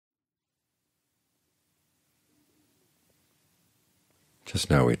Just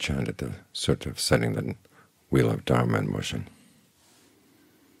now we chanted the sutta of setting the wheel of Dharma in motion.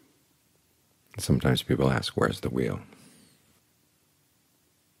 Sometimes people ask, where's the wheel?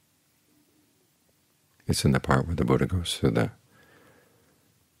 It's in the part where the Buddha goes through the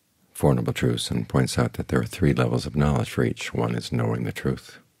Four Noble Truths and points out that there are 3 levels of knowledge for each. One is knowing the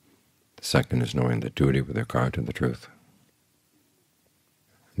truth. The second is knowing the duty with regard to the truth.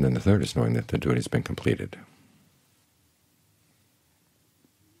 And then the third is knowing that the duty has been completed.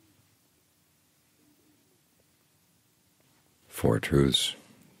 Four truths,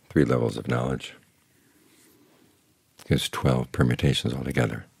 3 levels of knowledge, gives 12 permutations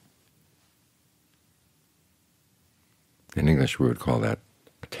altogether. In English we would call that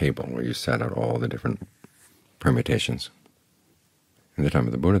a table, where you set out all the different permutations. In the time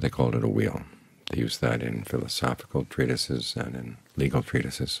of the Buddha they called it a wheel. They used that in philosophical treatises and in legal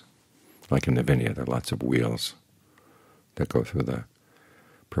treatises. Like in the Vinaya, there are lots of wheels that go through the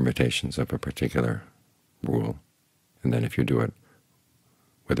permutations of a particular rule. And then if you do it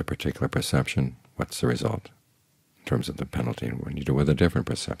with a particular perception, what's the result in terms of the penalty? And when you do it with a different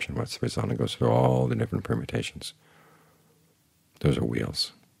perception, what's the result? It goes through all the different permutations. Those are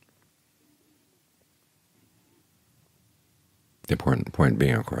wheels. The important point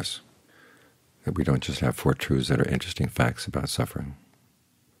being, of course, that we don't just have 4 truths that are interesting facts about suffering,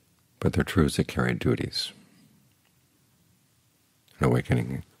 but they're truths that carry duties. And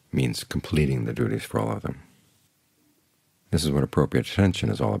awakening means completing the duties for all of them. This is what appropriate attention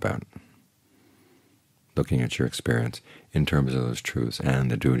is all about, looking at your experience in terms of those truths and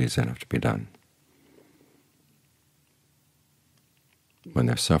the duties that have to be done. When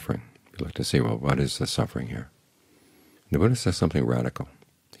there's suffering, you look to see, well, what is the suffering here? The Buddha says something radical.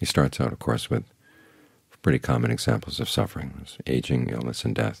 He starts out, of course, with pretty common examples of suffering: aging, illness,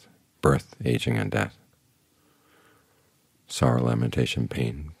 and death, birth, aging, and death, sorrow, lamentation,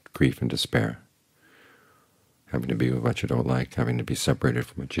 pain, grief, and despair, having to be with what you don't like, having to be separated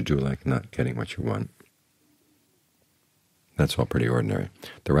from what you do like, not getting what you want. That's all pretty ordinary.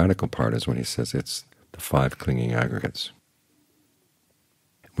 The radical part is when he says it's the 5 clinging aggregates.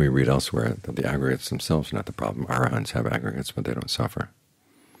 We read elsewhere that the aggregates themselves are not the problem. Arahants have aggregates, but they don't suffer.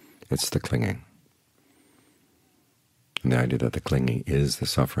 It's the clinging. And the idea that the clinging is the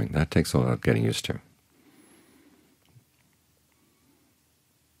suffering, that takes a lot of getting used to.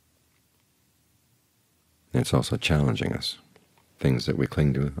 And it's also challenging us. Things that we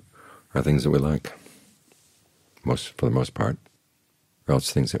cling to are things that we like, for the most part, or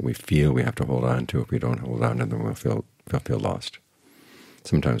else things that we feel we have to hold on to. If we don't hold on to them, we'll feel lost.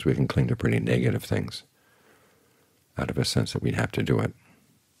 Sometimes we can cling to pretty negative things out of a sense that we'd have to do it.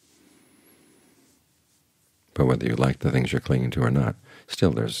 But whether you like the things you're clinging to or not, still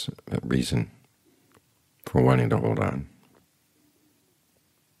there's a reason for wanting to hold on.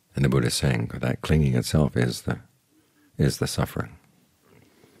 And the Buddha is saying that clinging itself is the suffering.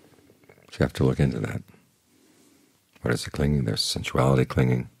 So you have to look into that. What is the clinging? There's sensuality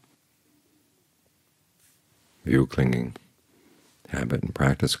clinging, view clinging, habit and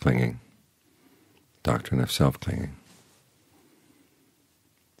practice clinging, doctrine of self clinging.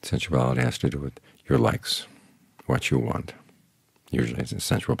 Sensuality has to do with your likes, what you want. Usually it's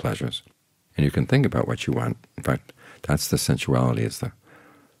sensual pleasures. And you can think about what you want. In fact, that's the sensuality, is the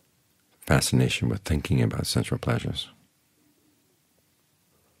fascination with thinking about sensual pleasures.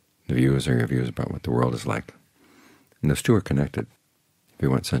 The views are your views about what the world is like. And those two are connected. If you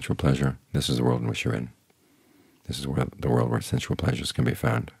want sensual pleasure, this is the world in which you're in. This is the world where sensual pleasures can be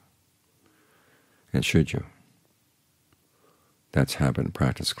found. And should you? That's habit and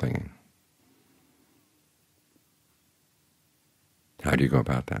practice clinging. How do you go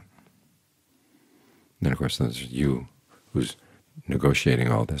about that? And then, of course, there's you who's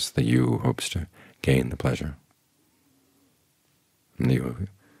negotiating all this, the you who hopes to gain the pleasure, and the you who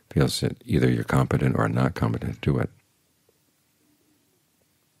feels that either you're competent or not competent to do it.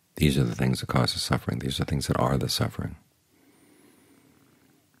 These are the things that cause the suffering. These are things that are the suffering.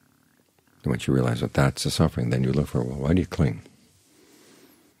 And once you realize that that's the suffering, then you look for, well, why do you cling?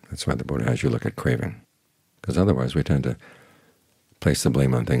 That's why the Buddha has you look at craving. Because otherwise we tend to place the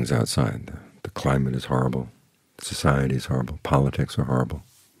blame on things outside. The climate is horrible. Society is horrible. Politics are horrible.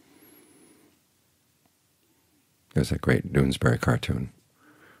 There's that great Doonesbury cartoon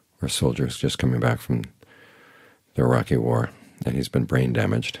where a soldier is just coming back from the Iraqi war, and he's been brain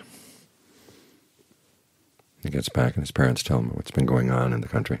damaged. He gets back and his parents tell him what's been going on in the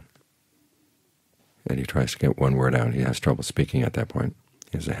country. And he tries to get one word out. He has trouble speaking at that point.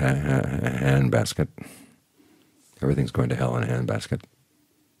 He has a handbasket. Everything's going to hell in a handbasket.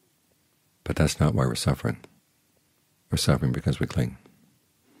 But that's not why we're suffering. We're suffering because we cling.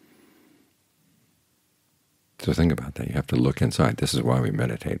 So think about that. You have to look inside. This is why we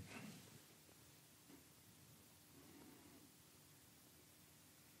meditate.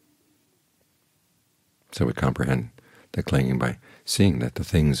 So we comprehend the clinging by seeing that the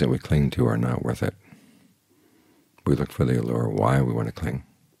things that we cling to are not worth it. We look for the allure, why we want to cling.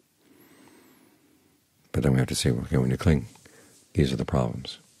 But then we have to say, okay, when you cling, these are the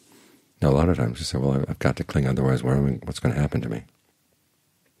problems. Now, a lot of times we say, well, I've got to cling, otherwise what's going to happen to me?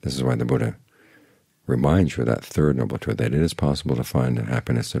 This is why the Buddha reminds you of that third noble truth, that it is possible to find a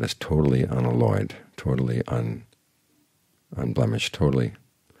happiness that is totally unalloyed, totally unblemished,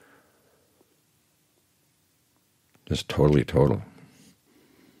 just totally total,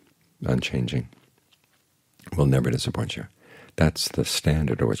 unchanging, will never disappoint you. That's the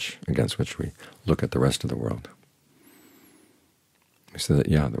standard against which we look at the rest of the world. We say that,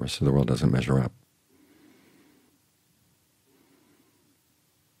 yeah, the rest of the world doesn't measure up.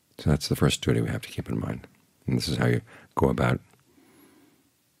 So that's the first duty we have to keep in mind. And this is how you go about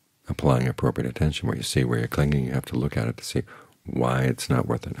applying appropriate attention. Where you see where you're clinging, you have to look at it to see why it's not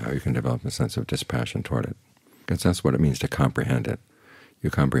worth it, how you can develop a sense of dispassion toward it. Because that's what it means to comprehend it. You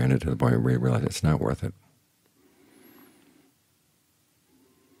comprehend it to the point where you realize it's not worth it.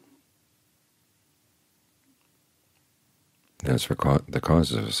 And as for the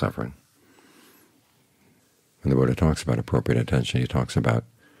causes of suffering, when the Buddha talks about appropriate attention, he talks about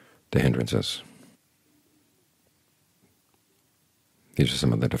the hindrances. These are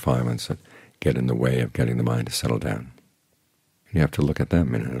some of the defilements that get in the way of getting the mind to settle down. And you have to look at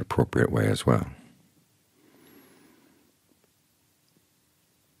them in an appropriate way as well.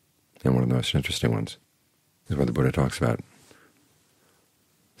 And one of the most interesting ones is where the Buddha talks about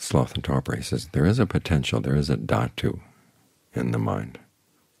sloth and torpor. He says there is a potential, there is a dhatu in the mind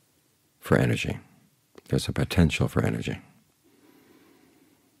for energy. There's a potential for energy.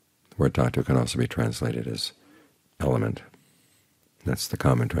 The word dhatu can also be translated as element. That's the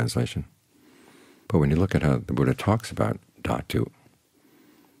common translation. But when you look at how the Buddha talks about dhatu,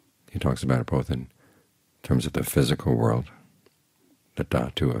 he talks about it both in terms of the physical world, the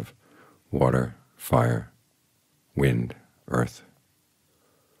dhatu of water, fire, wind, earth,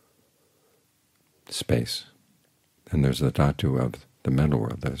 space. And there's the dhatu of the mental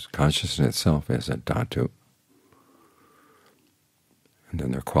world. There's consciousness itself is a dhatu. And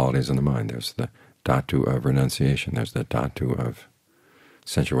then there are qualities in the mind. There's the dhatu of renunciation. There's the dhatu of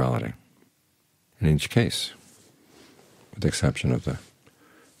sensuality. In each case, with the exception of the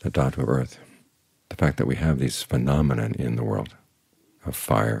dhatu of earth, the fact that we have these phenomena in the world of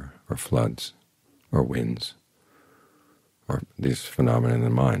fire or floods or winds, or these phenomena in the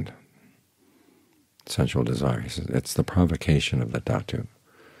mind, sensual desire, he says it's the provocation of the dhatu. In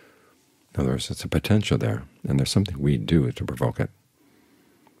other words, it's a potential there, and there's something we do to provoke it.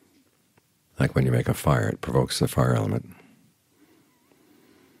 Like when you make a fire, it provokes the fire element.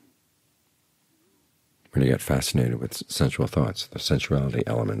 When you get fascinated with sensual thoughts, the sensuality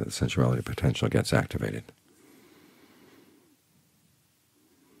element, the sensuality potential gets activated.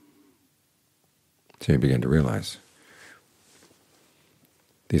 So you begin to realize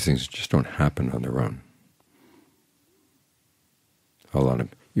these things just don't happen on their own. A lot of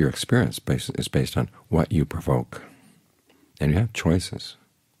your experience is based on what you provoke, and you have choices.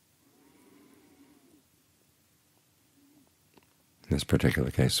 In this particular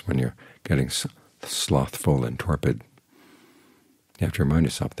case, when you're getting slothful and torpid, you have to remind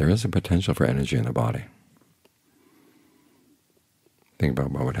yourself there is a potential for energy in the body. Think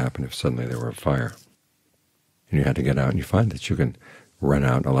about what would happen if suddenly there were a fire, and you had to get out, and you find that you can run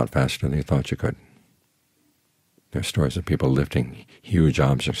out a lot faster than you thought you could. There are stories of people lifting huge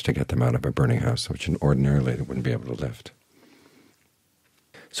objects to get them out of a burning house, which ordinarily they wouldn't be able to lift.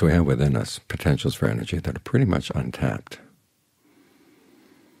 So we have within us potentials for energy that are pretty much untapped.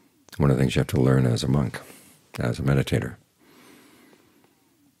 One of the things you have to learn as a monk, as a meditator,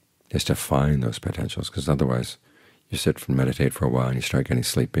 is to find those potentials, because otherwise you sit and meditate for a while and you start getting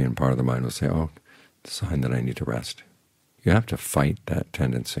sleepy, and part of the mind will say, oh, it's a sign that I need to rest. You have to fight that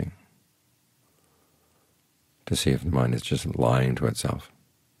tendency to see if the mind is just lying to itself,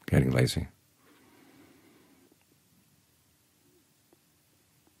 getting lazy.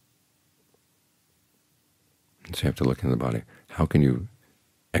 And so you have to look in the body. How can you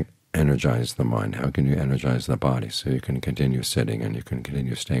energize the mind? How can you energize the body so you can continue sitting and you can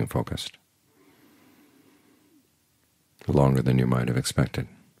continue staying focused longer than you might have expected?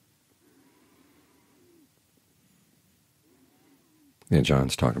 The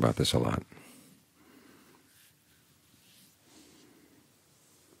Ajahns talk about this a lot.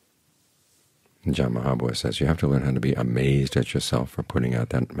 And John Mahabua says you have to learn how to be amazed at yourself for putting out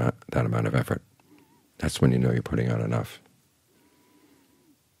that amount of effort. That's when you know you're putting out enough.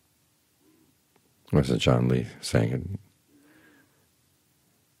 Was it John Lee saying it?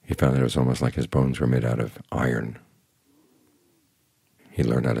 He found that it was almost like his bones were made out of iron. He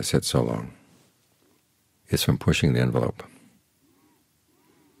learned how to sit so long. It's from pushing the envelope,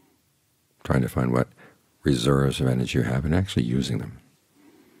 trying to find what reserves of energy you have and actually using them,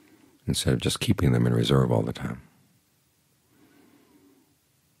 instead of just keeping them in reserve all the time.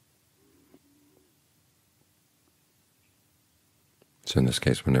 So in this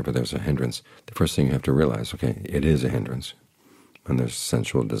case, whenever there's a hindrance, the first thing you have to realize, okay, it is a hindrance. When there's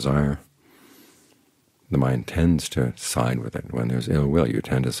sensual desire, the mind tends to side with it. When there's ill will, you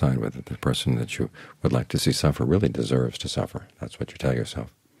tend to side with it. The person that you would like to see suffer really deserves to suffer. That's what you tell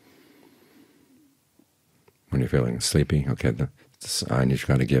yourself. When you're feeling sleepy, okay, the sign you've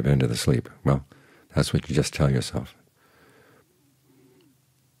got to give in to the sleep. Well, that's what you just tell yourself.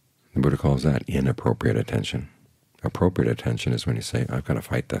 The Buddha calls that inappropriate attention. Appropriate attention is when you say, I've got to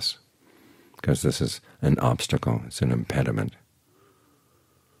fight this, because this is an obstacle, it's an impediment.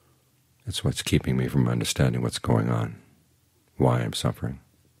 It's what's keeping me from understanding what's going on, why I'm suffering.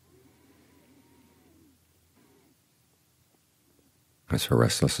 As for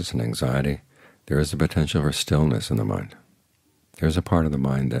restlessness and anxiety, there is a potential for stillness in the mind. There's a part of the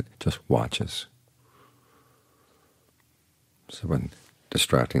mind that just watches. So when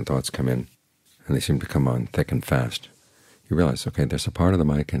distracting thoughts come in, and they seem to come on thick and fast, you realize, okay, there's a part of the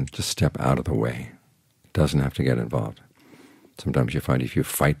mind that can just step out of the way. It doesn't have to get involved. Sometimes you find if you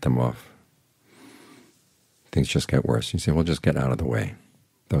fight them off, things just get worse. You say, well, just get out of the way.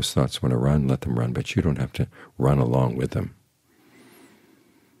 Those thoughts want to run, let them run, but you don't have to run along with them.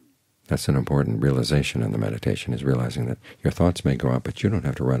 That's an important realization in the meditation, is realizing that your thoughts may go out, but you don't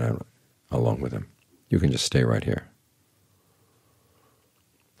have to run out along with them. You can just stay right here.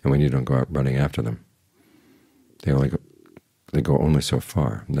 And when you don't go out running after them, they go only so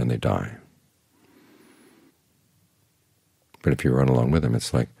far, and then they die. But if you run along with them,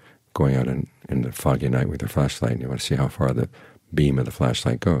 it's like going out in the foggy night with your flashlight, and you want to see how far the beam of the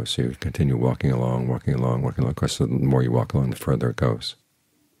flashlight goes. So you continue walking along, walking along, walking along. Of course, the more you walk along, the further it goes.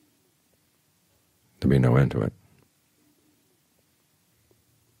 There'll be no end to it.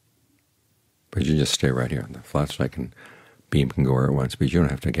 But you just stay right here. The flashlight beam can go where it wants, but you don't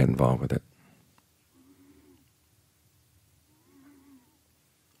have to get involved with it.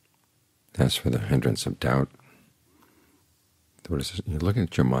 As for the hindrance of doubt, the Buddha says, you look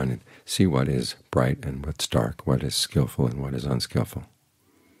at your mind and see what is bright and what's dark, what is skillful and what is unskillful.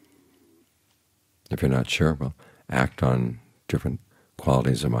 If you're not sure, well, act on different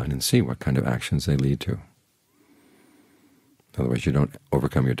qualities of mind and see what kind of actions they lead to. In other words, you don't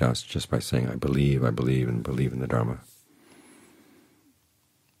overcome your doubts just by saying, I believe, and believe in the Dhamma.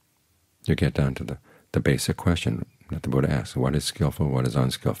 You get down to the basic question that the Buddha asks, what is skillful, what is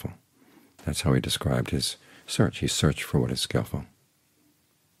unskillful? That's how he described his search. He searched for what is skillful.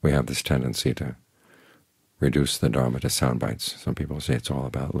 We have this tendency to reduce the Dharma to sound bites. Some people say it's all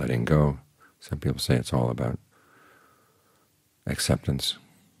about letting go. Some people say it's all about acceptance.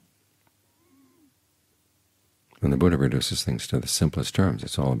 When the Buddha reduces things to the simplest terms,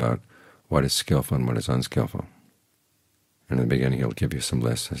 it's all about what is skillful and what is unskillful. And in the beginning he'll give you some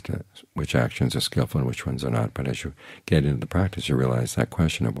lists as to which actions are skillful and which ones are not. But as you get into the practice, you realize that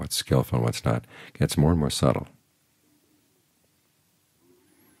question of what's skillful and what's not gets more and more subtle.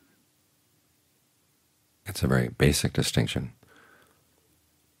 It's a very basic distinction,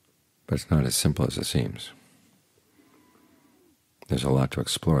 but it's not as simple as it seems. There's a lot to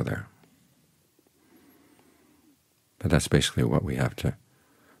explore there. But that's basically what we have to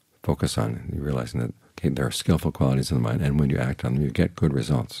focus on, realizing that okay, there are skillful qualities in the mind, and when you act on them, you get good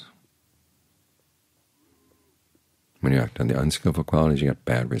results. When you act on the unskillful qualities, you get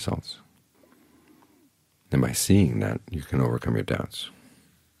bad results. And by seeing that, you can overcome your doubts.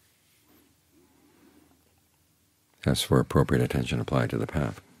 As for appropriate attention applied to the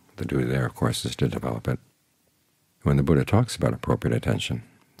path, the duty there, of course, is to develop it. When the Buddha talks about appropriate attention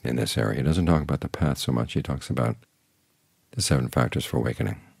in this area, he doesn't talk about the path so much. He talks about the 7 factors for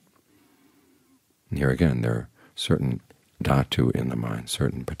awakening. And here again, there are certain dhatu in the mind,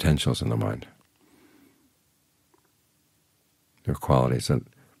 certain potentials in the mind. There are qualities that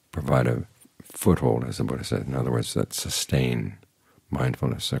provide a foothold, as the Buddha said. In other words, that sustain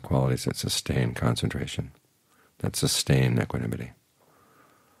mindfulness. There are qualities that sustain concentration, that sustain equanimity.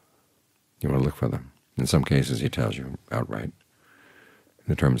 You want to look for them. In some cases, he tells you outright,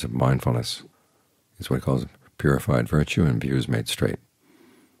 in terms of mindfulness, it's what he calls purified virtue and views made straight.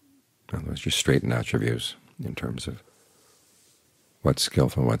 In other words, you straighten out your views in terms of what's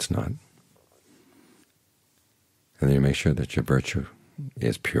skillful and what's not. And then you make sure that your virtue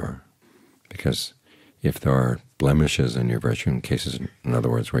is pure, because if there are blemishes in your virtue, in cases, in other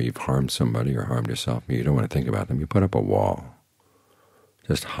words, where you've harmed somebody or harmed yourself, you don't want to think about them, you put up a wall.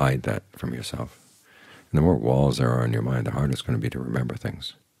 Just hide that from yourself. And the more walls there are in your mind, the harder it's going to be to remember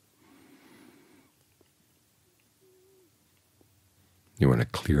things. You want a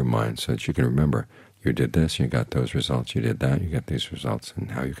clear mind so that you can remember you did this, you got those results, you did that, you got these results,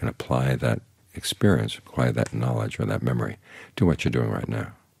 and how you can apply that experience, apply that knowledge or that memory to what you're doing right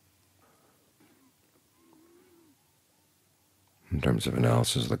now. In terms of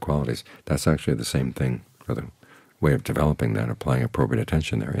analysis of the qualities, that's actually the same thing, or the way of developing that, applying appropriate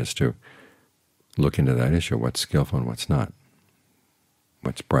attention there, is to look into that issue, what's skillful and what's not,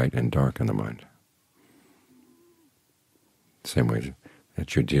 what's bright and dark in the mind. Same way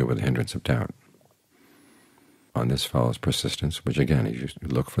that you deal with the hindrance of doubt. On this follows persistence, which again, you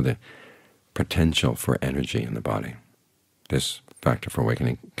look for the potential for energy in the body. This factor for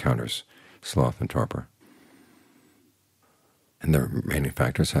awakening counters sloth and torpor. And the remaining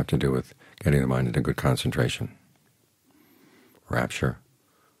factors have to do with getting the mind into good concentration, rapture,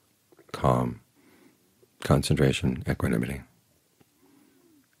 calm, concentration, equanimity.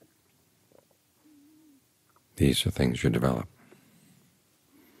 These are things you develop.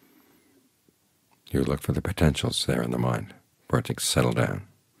 You look for the potentials there in the mind for it to settle down.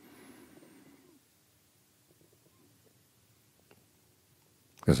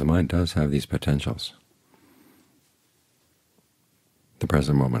 Because the mind does have these potentials. The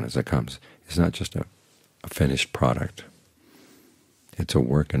present moment as it comes is not just a finished product. It's a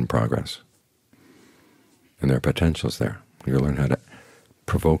work in progress. And there are potentials there. You learn how to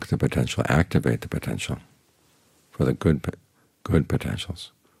provoke the potential, activate the potential for the good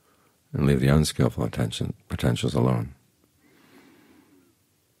potentials, and leave the unskillful potentials alone.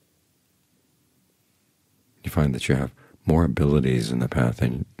 You find that you have more abilities in the path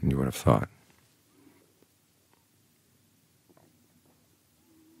than you would have thought.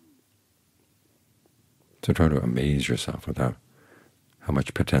 So try to amaze yourself with how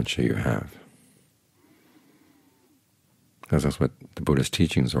much potential you have. Because that's what the Buddhist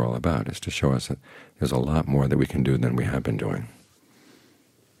teachings are all about, is to show us that there's a lot more that we can do than we have been doing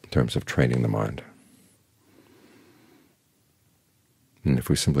in terms of training the mind. And if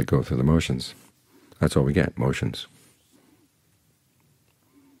we simply go through the motions, that's all we get, motions.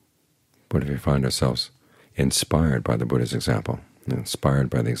 But if we find ourselves inspired by the Buddha's example, inspired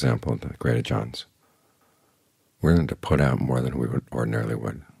by the example of the great Ajahns, we're going to put out more than we ordinarily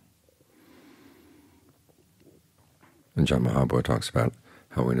would. And John Mahabua talks about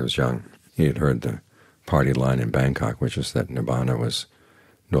how when he was young, he had heard the party line in Bangkok, which was that nirvana was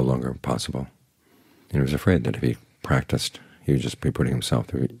no longer possible. And he was afraid that if he practiced, he would just be putting himself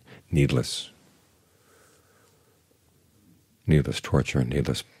through needless torture and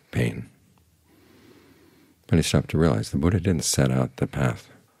needless pain. But he stopped to realize the Buddha didn't set out the path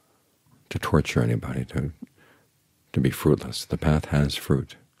to torture anybody, to be fruitless. The path has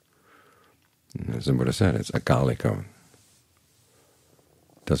fruit. And as the Buddha said, it's agaliko.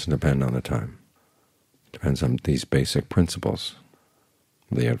 It doesn't depend on the time. It depends on these basic principles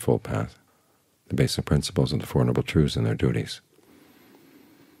of the Eightfold Path, the basic principles of the Four Noble Truths and their duties.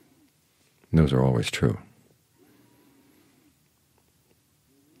 And those are always true.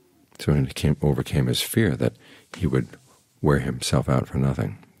 So when he overcame his fear that he would wear himself out for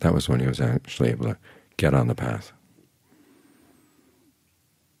nothing, that was when he was actually able to get on the path.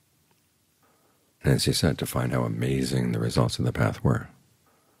 And as he said, to find how amazing the results of the path were.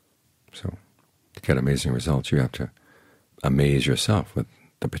 So to get amazing results, you have to amaze yourself with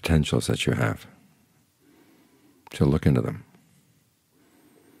the potentials that you have. So look into them.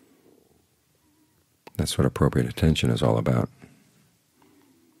 That's what appropriate attention is all about.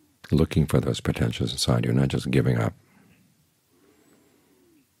 Looking for those potentials inside you, not just giving up.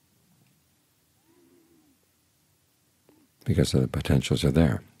 Because the potentials are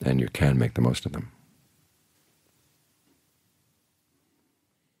there, and you can make the most of them.